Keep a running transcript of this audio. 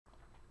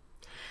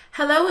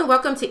Hello and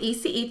welcome to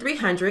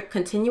ECE300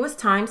 Continuous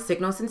Time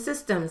Signals and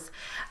Systems.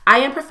 I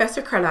am Professor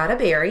Carlotta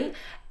Berry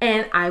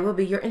and I will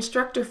be your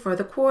instructor for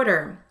the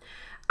quarter.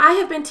 I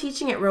have been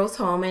teaching at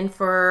Rose-Hulman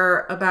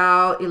for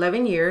about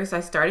 11 years. I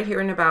started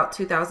here in about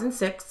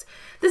 2006.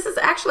 This is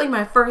actually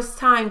my first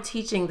time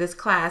teaching this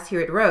class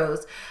here at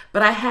Rose,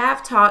 but I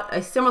have taught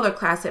a similar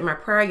class at my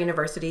prior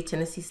university,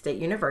 Tennessee State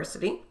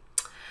University.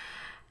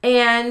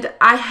 And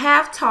I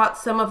have taught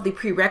some of the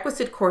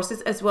prerequisite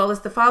courses as well as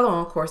the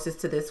follow-on courses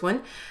to this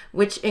one,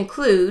 which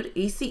include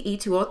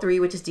ECE203,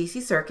 which is DC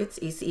circuits,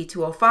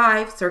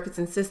 ECE205, circuits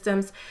and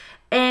systems,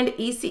 and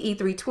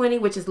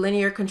ECE320, which is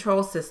linear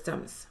control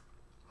systems.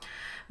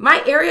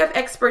 My area of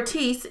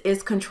expertise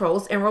is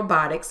controls and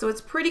robotics, so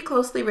it's pretty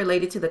closely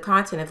related to the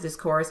content of this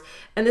course,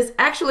 and this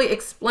actually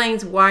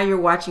explains why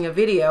you're watching a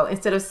video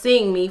instead of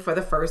seeing me for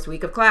the first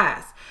week of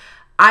class.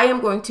 I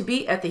am going to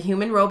be at the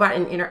Human, Robot,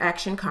 and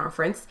Interaction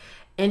Conference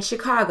in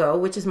Chicago,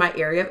 which is my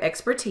area of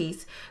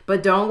expertise.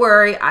 But don't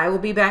worry, I will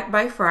be back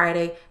by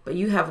Friday, but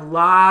you have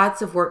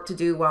lots of work to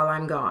do while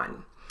I'm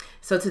gone.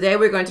 So today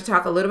we're going to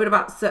talk a little bit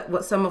about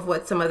some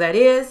of that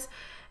is,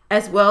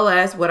 as well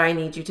as what I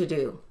need you to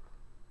do.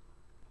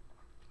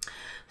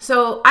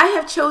 So I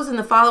have chosen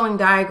the following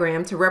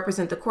diagram to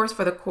represent the course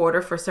for the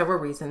quarter for several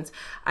reasons.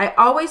 I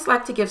always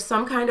like to give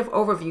some kind of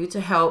overview to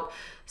help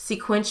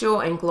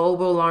sequential and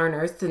global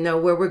learners to know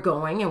where we're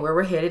going and where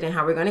we're headed and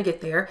how we're going to get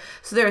there.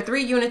 So there are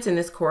 3 units in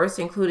this course,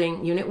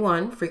 including Unit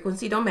 1,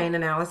 Frequency Domain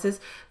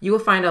Analysis. You will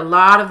find a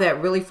lot of that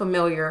really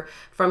familiar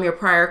from your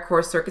prior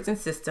course, Circuits and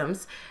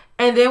Systems.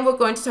 And then we're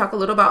going to talk a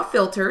little about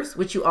filters,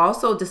 which you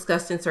also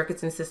discussed in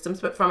Circuits and Systems,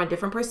 but from a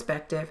different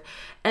perspective.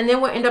 And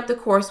then we'll end up the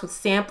course with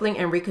sampling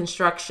and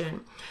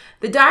reconstruction.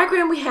 The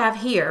diagram we have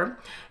here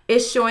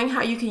is showing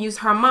how you can use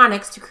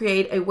harmonics to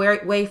create a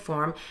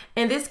waveform.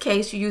 In this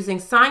case, you're using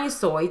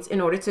sinusoids in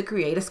order to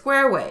create a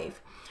square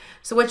wave.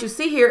 So what you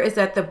see here is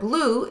that the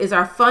blue is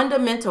our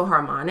fundamental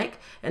harmonic,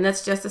 and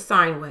that's just a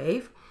sine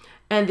wave.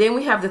 And then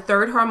we have the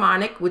third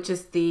harmonic, which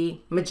is the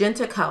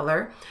magenta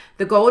color.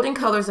 The golden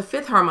color is the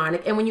 5th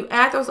harmonic. And when you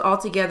add those all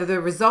together, the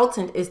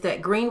resultant is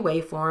that green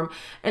waveform.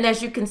 And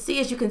as you can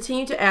see, as you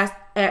continue to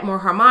add more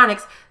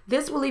harmonics,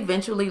 this will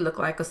eventually look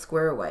like a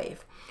square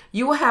wave.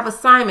 You will have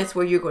assignments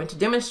where you're going to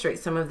demonstrate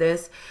some of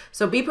this.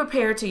 So be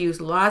prepared to use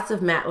lots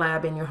of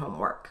MATLAB in your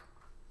homework.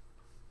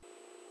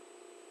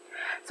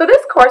 So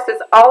this course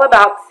is all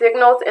about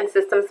signals and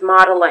systems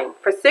modeling.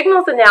 For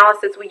signals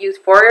analysis, we use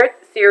Fourier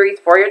series,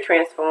 Fourier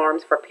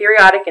transforms for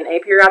periodic and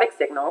aperiodic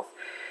signals.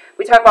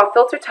 We talk about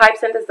filter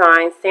types and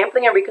designs,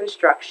 sampling and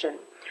reconstruction.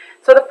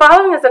 So the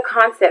following is a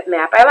concept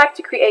map. I like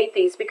to create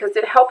these because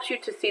it helps you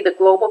to see the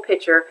global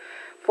picture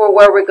for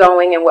where we're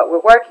going and what we're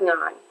working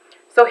on.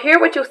 So here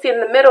what you'll see in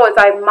the middle is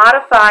I've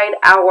modified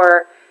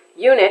our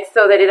units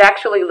so that it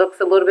actually looks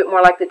a little bit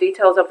more like the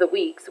details of the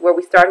weeks, where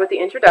we start with the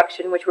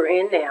introduction, which we're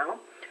in now.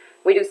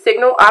 We do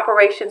signal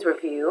operations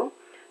review,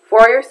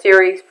 Fourier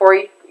series,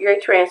 Fourier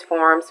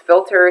transforms,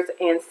 filters,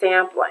 and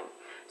sampling.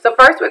 So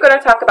first we're going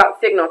to talk about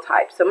signal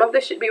types. Some of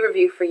this should be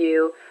reviewed for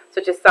you,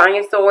 such as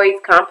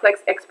sinusoids,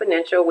 complex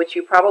exponential, which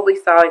you probably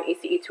saw in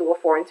ECE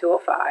 204 and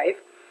 205.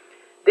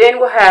 Then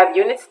we'll have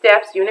unit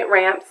steps, unit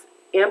ramps,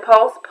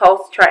 impulse,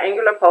 pulse,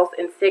 triangular pulse,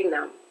 and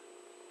signum.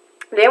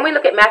 Then we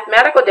look at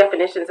mathematical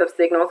definitions of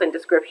signals and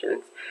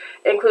descriptions,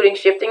 including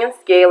shifting and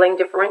scaling,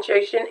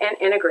 differentiation and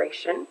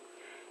integration,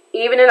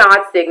 even and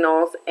odd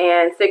signals,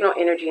 and signal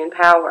energy and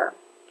power.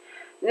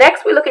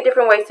 Next, we look at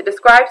different ways to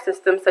describe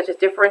systems, such as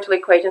differential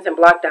equations and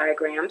block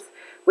diagrams,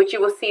 which you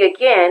will see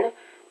again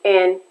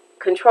in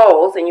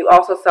controls, and you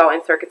also saw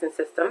in circuits and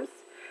systems.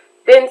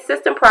 Then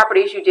system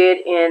properties you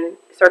did in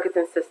circuits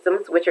and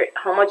systems, which are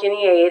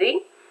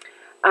homogeneity,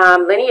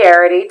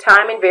 linearity,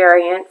 time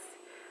invariance,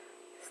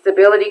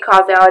 stability,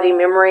 causality,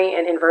 memory,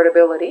 and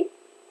invertibility.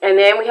 And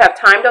then we have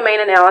time domain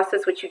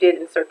analysis, which you did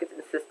in circuits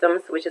and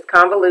systems, which is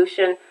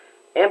convolution,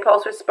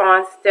 impulse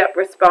response, step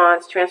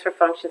response, transfer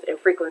functions, and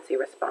frequency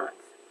response.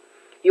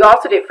 You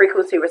also did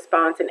frequency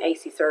response in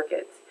AC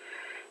circuits.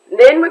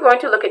 Then we're going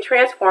to look at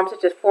transforms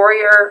such as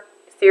Fourier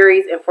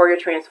series and Fourier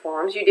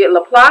transforms. You did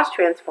Laplace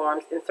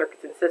transforms in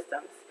circuits and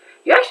systems.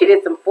 You actually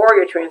did some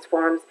Fourier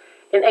transforms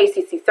in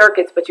ACC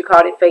circuits, but you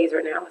called it phasor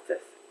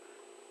analysis.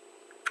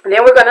 And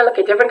then we're going to look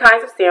at different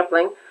kinds of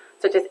sampling,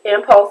 such as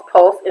impulse,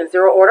 pulse, and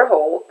zero order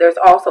hold. There's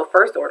also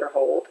first order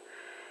hold.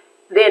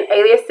 Then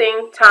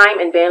aliasing, time,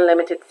 and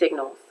band-limited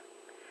signals.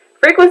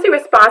 Frequency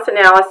response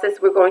analysis,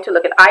 we're going to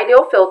look at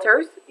ideal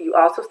filters. You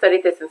also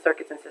studied this in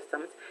circuits and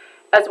systems,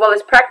 as well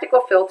as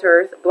practical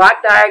filters,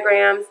 block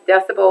diagrams,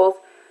 decibels,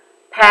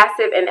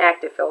 passive and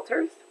active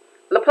filters.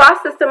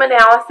 Laplace system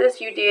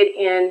analysis you did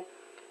in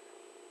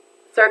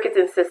circuits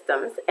and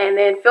systems. And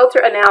then filter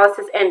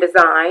analysis and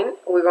design,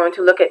 we're going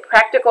to look at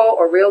practical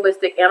or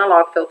realistic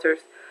analog filters,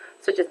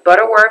 such as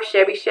Butterworth,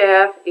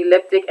 Chebyshev,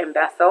 elliptic, and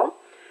Bessel.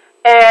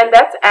 And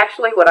that's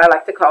actually what I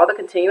like to call the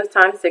continuous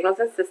time signals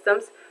and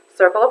systems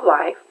circle of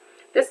life.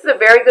 This is a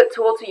very good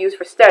tool to use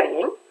for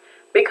studying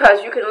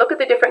because you can look at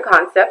the different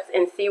concepts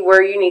and see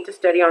where you need to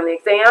study on the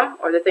exam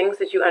or the things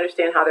that you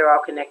understand how they're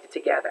all connected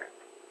together.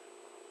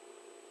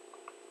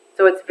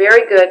 So it's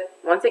very good,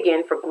 once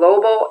again, for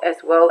global as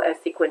well as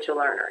sequential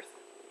learners.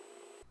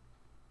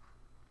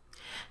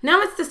 Now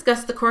let's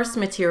discuss the course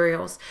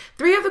materials.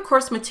 3 of the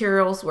course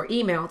materials were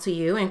emailed to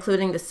you,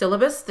 including the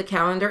syllabus, the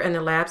calendar, and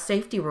the lab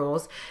safety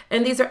rules.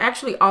 And these are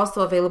actually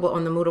also available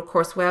on the Moodle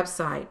course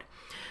website.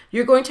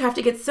 You're going to have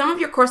to get some of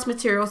your course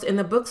materials in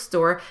the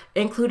bookstore,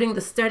 including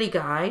the study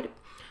guide,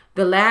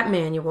 the lab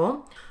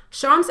manual.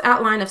 Sham's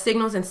outline of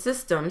signals and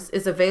systems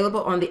is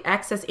available on the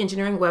Access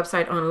Engineering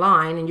website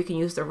online, and you can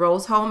use the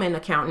Rose-Hulman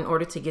account in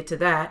order to get to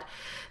that.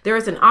 There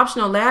is an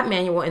optional lab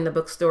manual in the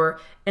bookstore,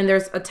 and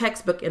there's a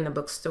textbook in the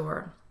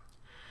bookstore.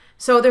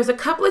 So there's a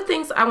couple of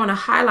things I want to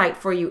highlight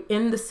for you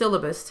in the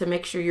syllabus to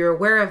make sure you're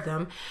aware of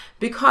them,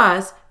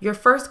 because your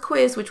first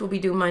quiz, which will be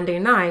due Monday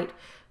night,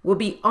 will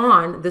be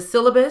on the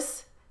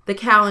syllabus, the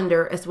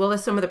calendar, as well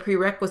as some of the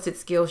prerequisite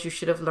skills you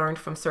should have learned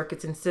from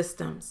circuits and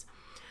systems.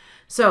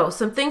 So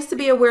some things to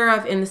be aware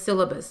of in the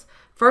syllabus.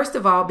 First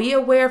of all, be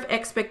aware of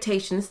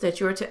expectations that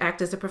you are to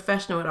act as a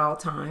professional at all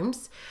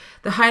times.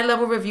 The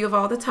high-level review of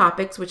all the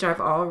topics, which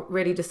I've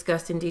already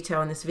discussed in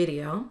detail in this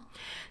video.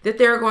 That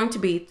there are going to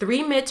be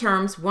 3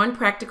 midterms, 1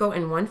 practical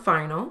and 1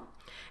 final.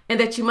 And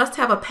that you must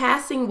have a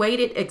passing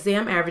weighted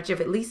exam average of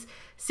at least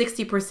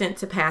 60%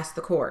 to pass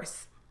the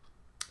course.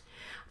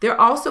 There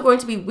are also going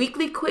to be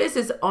weekly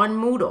quizzes on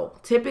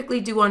Moodle,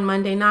 typically due on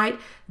Monday night.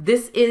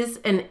 This is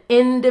an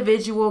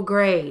individual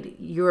grade.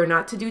 You are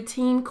not to do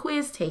team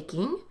quiz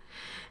taking.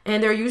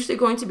 And they're usually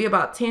going to be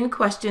about 10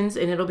 questions,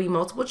 and it'll be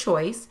multiple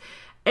choice.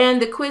 And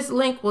the quiz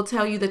link will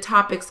tell you the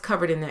topics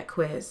covered in that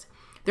quiz.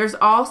 There's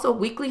also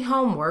weekly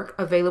homework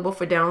available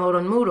for download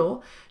on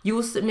Moodle. You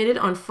will submit it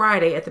on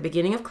Friday at the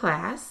beginning of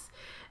class,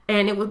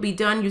 and it will be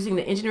done using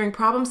the engineering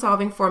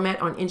problem-solving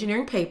format on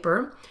engineering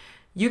paper.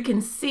 You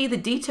can see the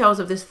details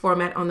of this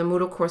format on the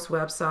Moodle course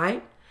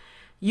website.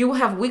 You will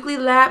have weekly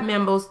lab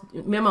memos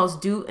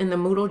due in the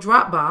Moodle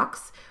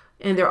Dropbox,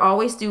 and they're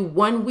always due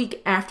 1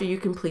 week after you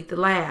complete the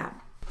lab.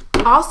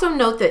 Also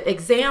note that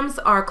exams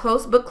are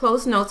closed book,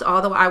 closed notes,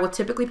 although I will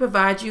typically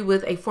provide you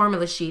with a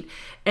formula sheet,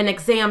 and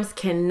exams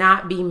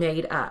cannot be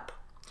made up.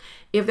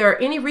 If there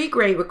are any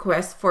regrade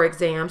requests for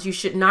exams, you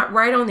should not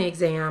write on the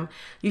exam.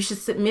 You should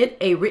submit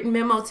a written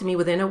memo to me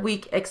within a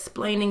week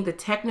explaining the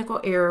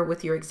technical error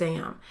with your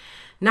exam.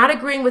 Not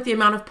agreeing with the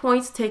amount of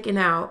points taken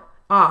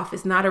off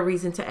is not a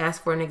reason to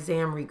ask for an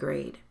exam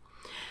regrade.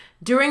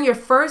 During your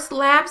first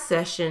lab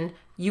session,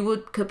 you will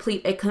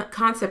complete a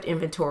concept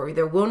inventory.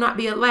 There will not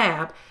be a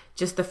lab,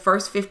 just the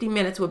first 50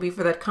 minutes will be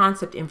for that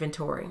concept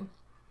inventory.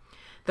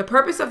 The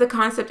purpose of the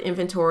concept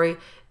inventory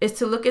is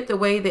to look at the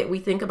way that we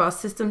think about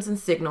systems and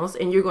signals,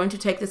 and you're going to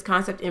take this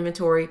concept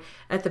inventory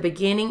at the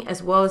beginning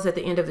as well as at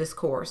the end of this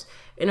course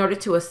in order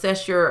to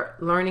assess your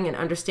learning and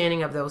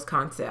understanding of those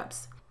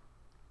concepts.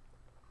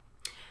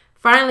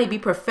 Finally, be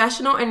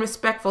professional and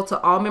respectful to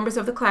all members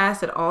of the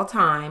class at all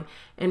time,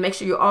 and make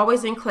sure you're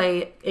always in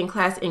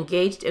class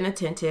engaged and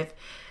attentive,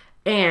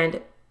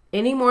 and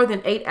any more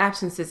than 8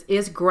 absences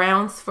is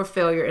grounds for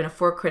failure in a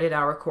 4 credit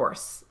hour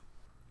course.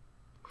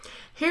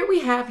 Here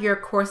we have your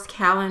course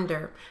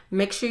calendar.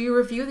 Make sure you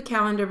review the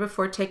calendar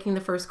before taking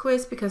the first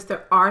quiz, because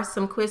there are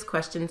some quiz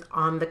questions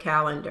on the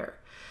calendar.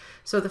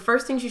 So the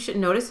first things you should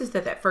notice is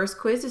that that first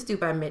quiz is due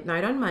by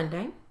midnight on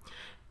Monday,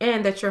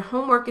 and that your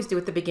homework is due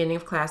at the beginning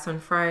of class on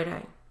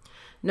Friday.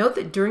 Note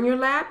that during your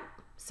lab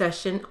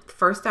session,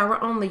 first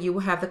hour only, you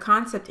will have the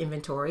concept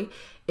inventory.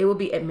 It will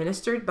be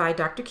administered by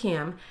Dr.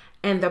 Kim,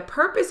 and the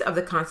purpose of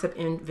the concept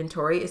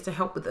inventory is to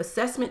help with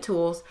assessment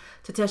tools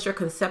to test your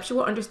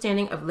conceptual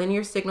understanding of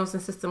linear signals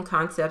and system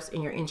concepts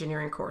in your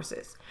engineering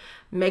courses.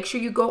 Make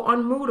sure you go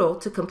on Moodle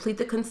to complete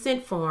the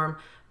consent form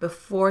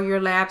before your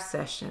lab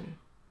session.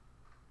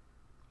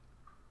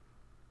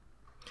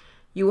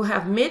 You will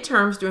have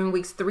midterms during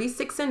weeks 3,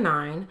 6, and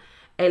 9,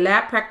 a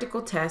lab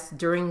practical test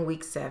during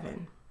week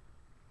 7.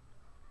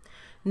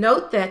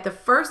 Note that the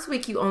first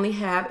week you only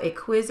have a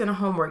quiz and a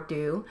homework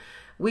due.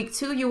 Week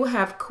 2, you will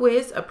have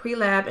quiz, a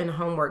pre-lab, and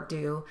homework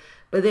due.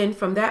 But then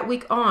from that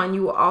week on,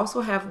 you will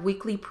also have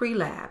weekly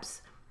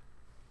pre-labs.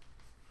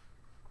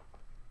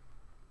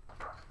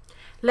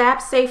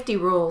 Lab safety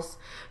rules.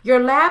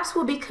 Your labs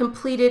will be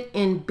completed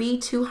in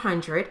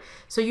B200,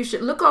 so you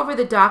should look over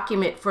the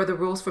document for the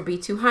rules for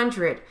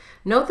B200.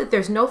 Note that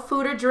there's no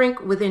food or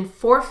drink within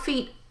 4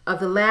 feet of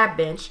the lab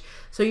bench,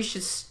 so you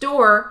should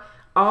store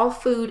all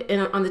food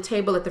on the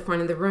table at the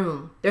front of the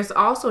room. There's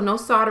also no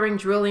soldering,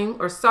 drilling,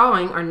 or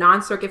sawing or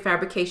non-circuit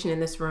fabrication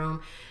in this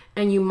room,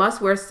 and you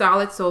must wear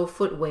solid sole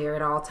footwear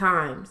at all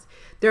times.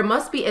 There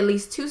must be at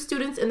least 2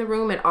 students in the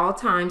room at all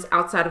times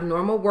outside of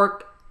normal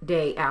work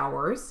day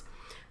hours.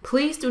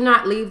 Please do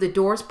not leave the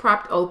doors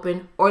propped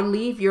open or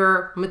leave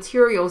your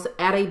materials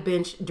at a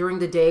bench during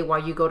the day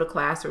while you go to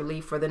class or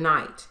leave for the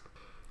night.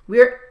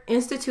 We're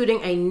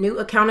instituting a new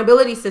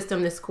accountability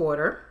system this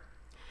quarter.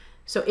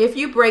 So if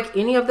you break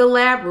any of the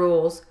lab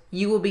rules,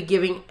 you will be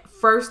giving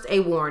first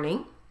a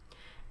warning.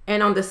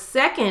 And on the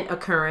second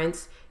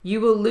occurrence, you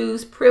will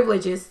lose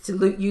privileges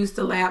to use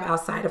the lab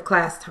outside of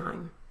class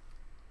time.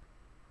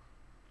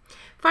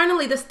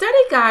 Finally, the study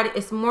guide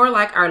is more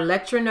like our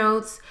lecture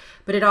notes,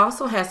 but it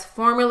also has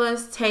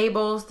formulas,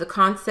 tables, the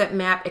concept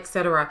map,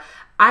 etc.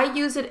 I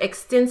use it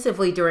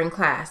extensively during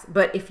class,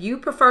 but if you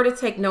prefer to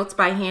take notes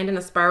by hand in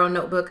a spiral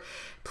notebook,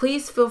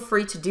 please feel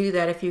free to do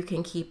that if you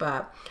can keep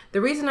up.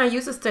 The reason I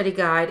use a study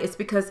guide is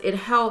because it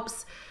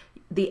helps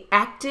the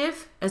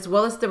active as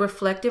well as the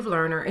reflective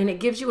learner, and it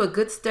gives you a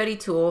good study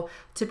tool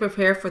to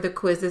prepare for the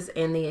quizzes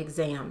and the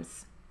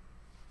exams.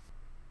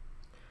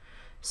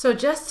 So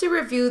just to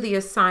review the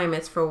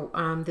assignments for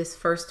this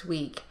first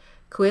week,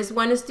 quiz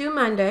 1 is due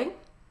Monday,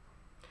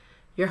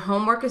 your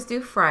homework is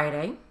due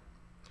Friday,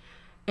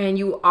 and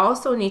you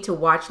also need to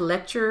watch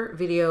lecture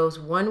videos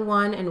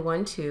 1.1 and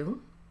 1.2,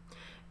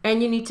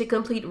 and you need to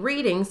complete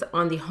readings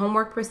on the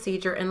homework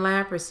procedure and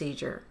lab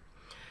procedure.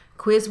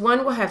 Quiz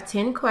 1 will have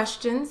 10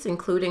 questions,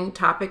 including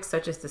topics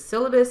such as the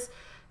syllabus,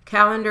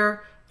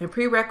 calendar, and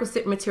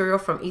prerequisite material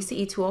from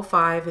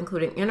ECE300,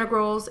 including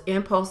integrals,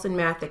 impulse, and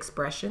math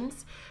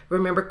expressions.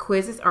 Remember,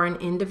 quizzes are an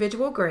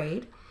individual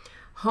grade.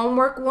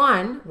 Homework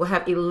 1 will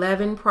have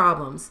 11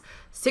 problems.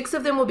 6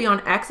 of them will be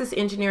on Axis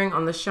Engineering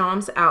on the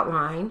Shams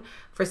outline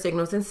for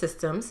signals and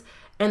systems.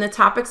 And the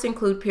topics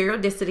include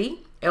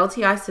periodicity,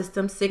 LTI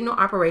systems, signal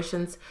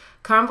operations,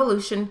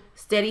 convolution,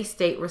 steady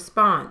state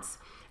response.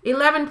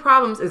 11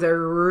 problems is a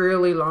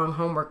really long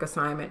homework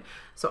assignment.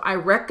 So I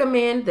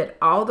recommend that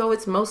although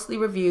it's mostly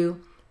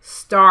review,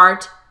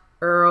 start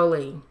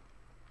early.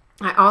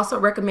 I also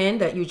recommend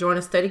that you join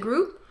a study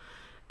group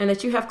and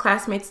that you have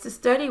classmates to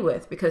study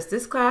with, because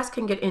this class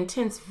can get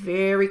intense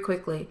very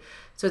quickly.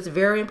 So it's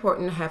very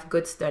important to have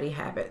good study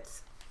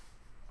habits.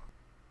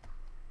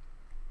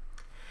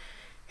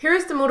 Here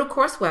is the Moodle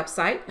course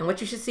website, and what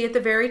you should see at the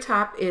very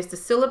top is the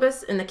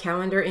syllabus and the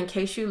calendar in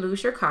case you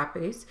lose your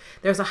copies.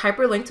 There's a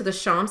hyperlink to the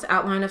Shams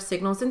outline of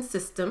signals and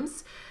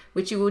systems,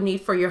 which you will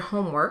need for your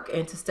homework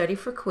and to study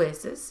for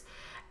quizzes.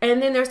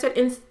 And then there's that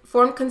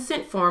informed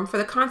consent form for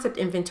the concept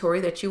inventory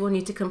that you will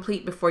need to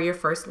complete before your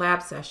first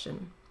lab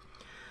session.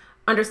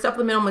 Under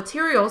supplemental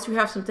materials, you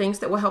have some things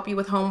that will help you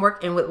with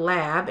homework and with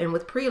lab and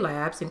with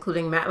pre-labs,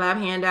 including MATLAB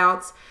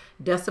handouts,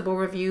 decibel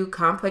review,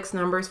 complex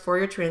numbers,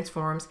 Fourier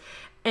transforms,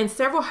 and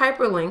several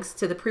hyperlinks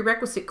to the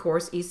prerequisite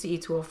course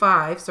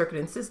ECE300, Circuit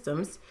and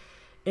Systems,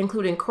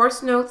 including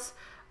course notes,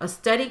 a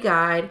study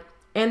guide,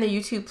 and the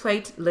YouTube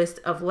playlist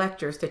of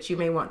lectures that you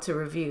may want to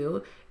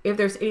review if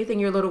there's anything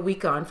you're a little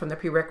weak on from the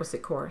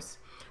prerequisite course.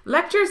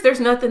 Lectures, there's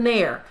nothing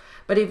there,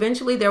 but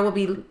eventually there will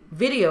be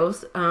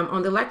videos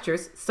on the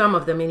lectures, some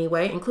of them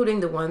anyway, including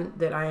the one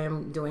that I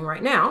am doing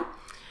right now.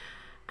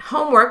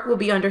 Homework will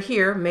be under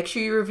here. Make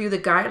sure you review the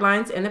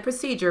guidelines and the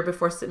procedure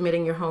before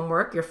submitting your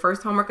homework. Your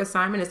first homework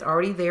assignment is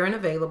already there and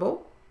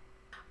available.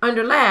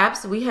 Under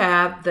labs, we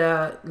have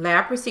the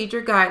lab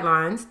procedure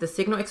guidelines, the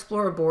Signal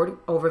Explorer board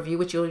overview,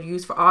 which you'll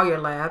use for all your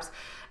labs,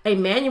 a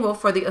manual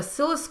for the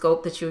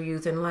oscilloscope that you'll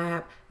use in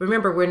lab.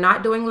 Remember, we're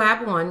not doing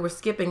lab 1, we're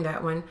skipping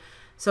that one.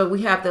 So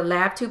we have the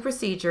lab 2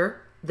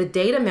 procedure, the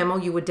data memo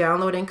you would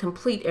download and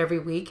complete every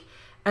week,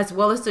 as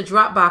well as the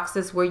drop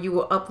boxes where you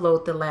will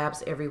upload the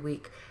labs every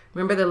week.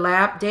 Remember, the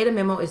lab data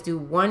memo is due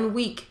 1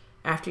 week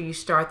after you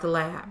start the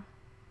lab.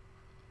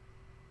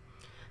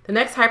 The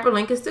next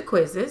hyperlink is the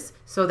quizzes.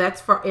 So that's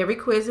for every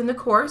quiz in the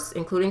course,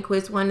 including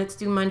quiz 1 that's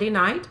due Monday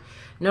night.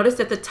 Notice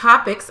that the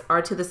topics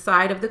are to the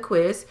side of the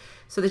quiz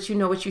so that you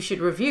know what you should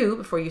review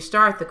before you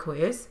start the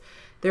quiz.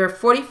 There are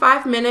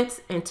 45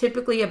 minutes and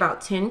typically about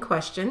 10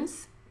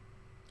 questions.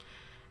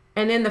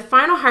 And then the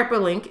final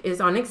hyperlink is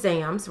on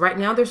exams. Right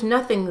now there's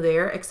nothing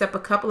there except a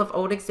couple of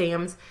old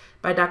exams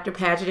by Dr.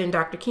 Paget and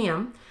Dr.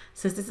 Kim.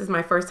 Since this is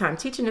my first time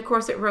teaching the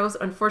course at Rose,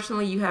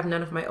 unfortunately you have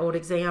none of my old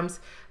exams,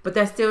 but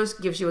that still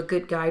gives you a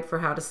good guide for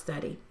how to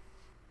study.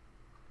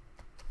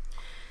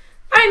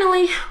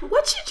 Finally,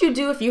 what should you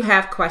do if you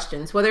have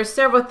questions? Well, there's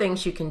several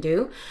things you can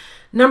do.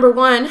 Number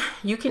 1,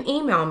 you can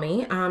email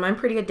me. I'm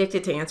pretty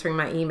addicted to answering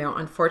my email,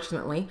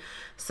 unfortunately.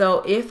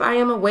 So if I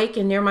am awake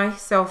and near my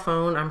cell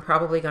phone, I'm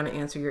probably going to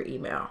answer your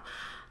email.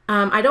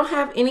 I don't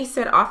have any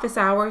set office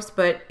hours,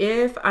 but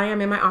if I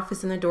am in my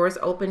office and the door is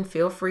open,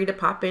 feel free to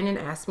pop in and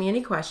ask me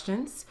any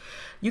questions.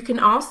 You can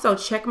also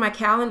check my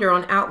calendar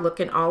on Outlook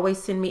and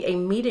always send me a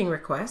meeting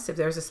request if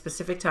there's a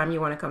specific time you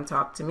want to come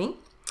talk to me.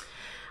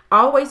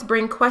 Always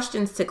bring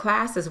questions to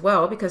class as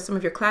well, because some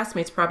of your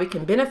classmates probably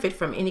can benefit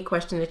from any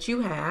question that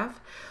you have.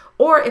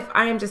 Or if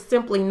I am just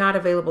simply not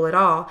available at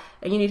all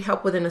and you need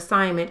help with an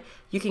assignment,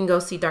 you can go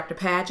see Dr.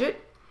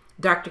 Paget,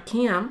 Dr.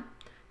 Kim,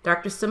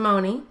 Dr.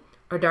 Simone,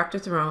 or Dr.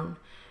 Throne.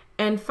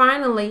 And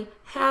finally,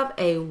 have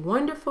a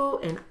wonderful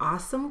and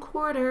awesome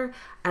quarter.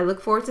 I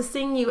look forward to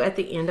seeing you at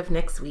the end of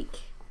next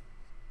week.